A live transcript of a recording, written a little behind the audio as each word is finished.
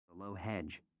low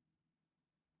hedge.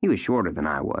 He was shorter than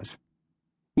I was.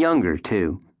 Younger,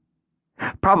 too.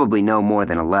 Probably no more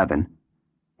than 11.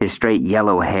 His straight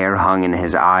yellow hair hung in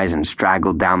his eyes and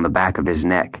straggled down the back of his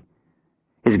neck.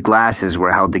 His glasses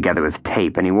were held together with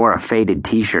tape, and he wore a faded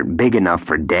t-shirt big enough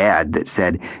for Dad that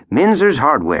said, "Minzer's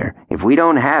Hardware. If we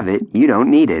don't have it, you don't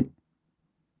need it."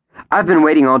 "I've been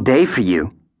waiting all day for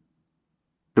you."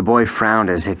 The boy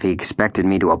frowned as if he expected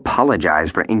me to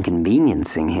apologize for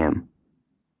inconveniencing him.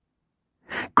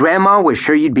 "Grandma was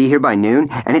sure you'd be here by noon,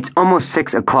 and it's almost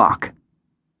 6 o'clock.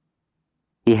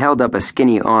 He held up a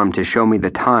skinny arm to show me the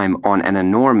time on an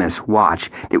enormous watch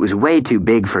that was way too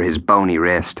big for his bony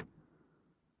wrist.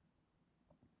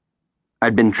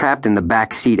 I'd been trapped in the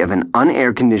back seat of an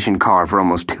unair-conditioned car for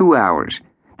almost 2 hours.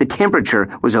 The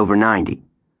temperature was over 90.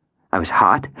 I was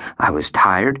hot, I was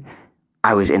tired,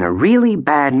 I was in a really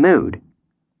bad mood.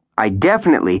 I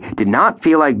definitely did not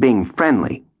feel like being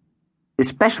friendly,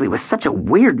 especially with such a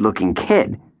weird-looking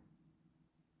kid.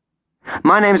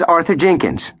 "My name's Arthur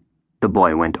Jenkins," the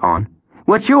boy went on.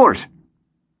 "What's yours?"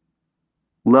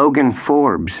 "Logan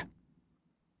Forbes."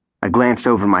 I glanced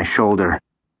over my shoulder,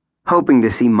 hoping to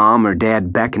see Mom or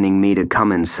Dad beckoning me to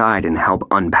come inside and help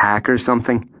unpack or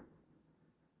something.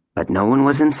 But no one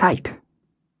was in sight.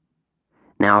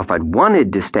 Now, if I'd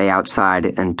wanted to stay outside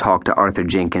and talk to Arthur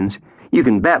Jenkins, you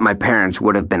can bet my parents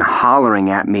would have been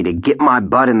hollering at me to get my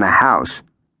butt in the house.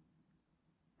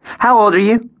 "How old are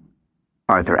you?"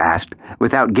 Arthur asked.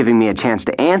 Without giving me a chance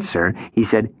to answer, he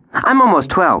said, "I'm almost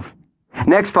 12.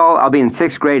 Next fall, I'll be in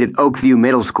 6th grade at Oakview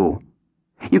Middle School.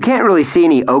 You can't really see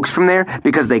any oaks from there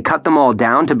because they cut them all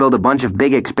down to build a bunch of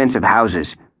big, expensive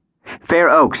houses. Fair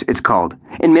Oaks, it's called,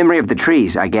 in memory of the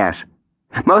trees, I guess.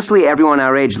 Mostly everyone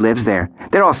our age lives there.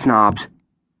 They're all snobs."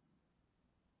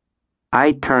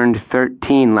 "I turned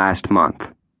 13 last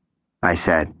month," I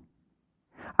said.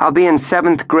 "I'll be in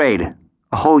 7th grade,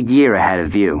 a whole year ahead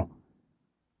of you."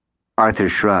 Arthur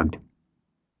shrugged.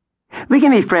 "We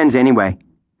can be friends anyway.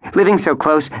 Living so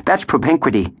close, that's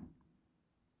propinquity."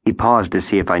 He paused to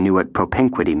see if I knew what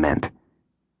propinquity meant.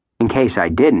 In case I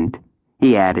didn't,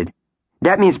 he added,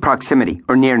 "That means proximity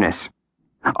or nearness.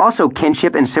 Also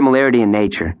kinship and similarity in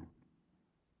nature."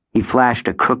 He flashed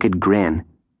a crooked grin.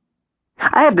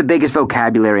 "I have the biggest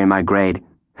vocabulary in my grade.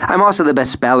 I'm also the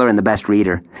best speller and the best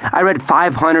reader. I read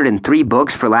 503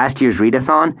 books for last year's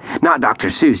readathon. Not Dr.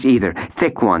 Seuss either,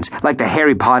 thick ones, like the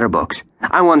Harry Potter books.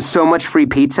 I won so much free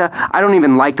pizza, I don't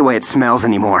even like the way it smells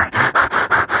anymore."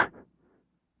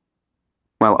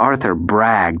 While Arthur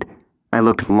bragged, I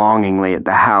looked longingly at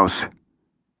the house.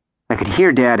 I could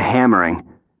hear Dad hammering,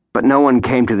 but no one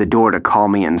came to the door to call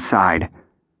me inside.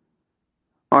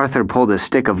 Arthur pulled a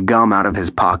stick of gum out of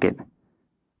his pocket.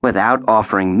 Without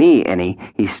offering me any,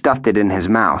 he stuffed it in his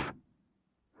mouth.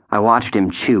 I watched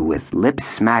him chew with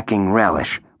lip-smacking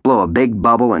relish, blow a big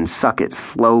bubble and suck it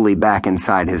slowly back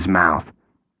inside his mouth.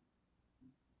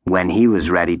 When he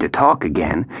was ready to talk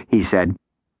again, he said,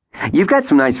 "You've got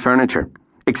some nice furniture.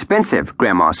 Expensive,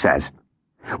 Grandma says.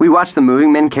 We watched the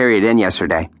moving men carry it in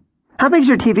yesterday. How big's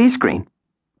your TV screen?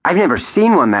 I've never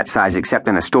seen one that size except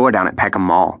in a store down at Peckham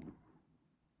Mall."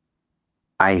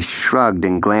 I shrugged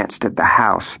and glanced at the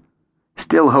house,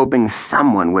 still hoping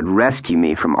someone would rescue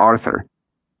me from Arthur.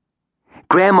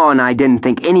 "Grandma and I didn't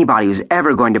think anybody was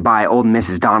ever going to buy old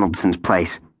Mrs. Donaldson's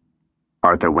place,"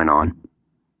 Arthur went on.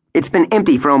 "It's been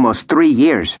empty for almost 3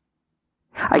 years.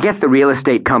 I guess the real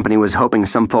estate company was hoping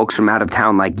some folks from out of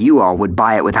town like you all would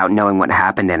buy it without knowing what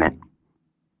happened in it."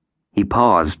 He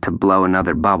paused to blow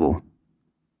another bubble.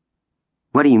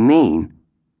 "What do you mean?"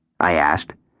 I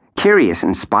asked, curious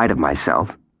in spite of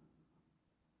myself.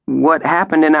 "What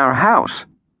happened in our house?"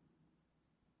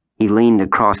 He leaned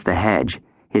across the hedge,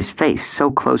 his face so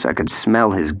close I could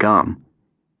smell his gum.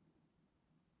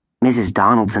 "Mrs.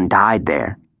 Donaldson died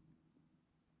there.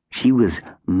 She was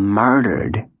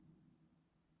murdered."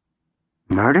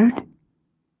 "Murdered?"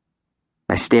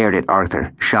 I stared at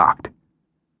Arthur, shocked.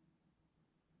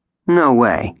 "No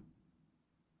way."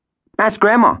 "Ask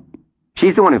Grandma.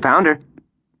 She's the one who found her."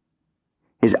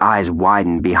 His eyes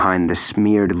widened behind the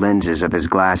smeared lenses of his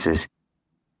glasses.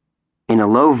 In a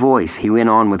low voice, he went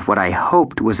on with what I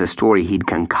hoped was a story he'd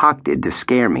concocted to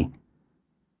scare me.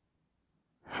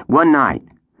 "One night,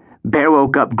 Bear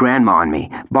woke up Grandma and me,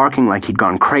 barking like he'd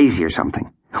gone crazy or something.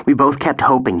 We both kept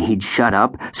hoping he'd shut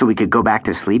up so we could go back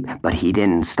to sleep, but he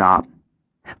didn't stop.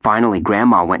 Finally,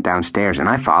 Grandma went downstairs and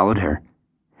I followed her.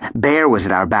 Bear was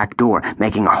at our back door,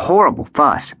 making a horrible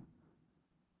fuss."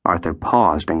 Arthur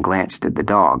paused and glanced at the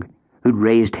dog, who'd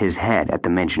raised his head at the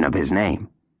mention of his name.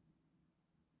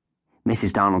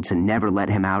 "Mrs. Donaldson never let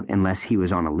him out unless he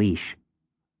was on a leash,"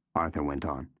 Arthur went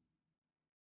on.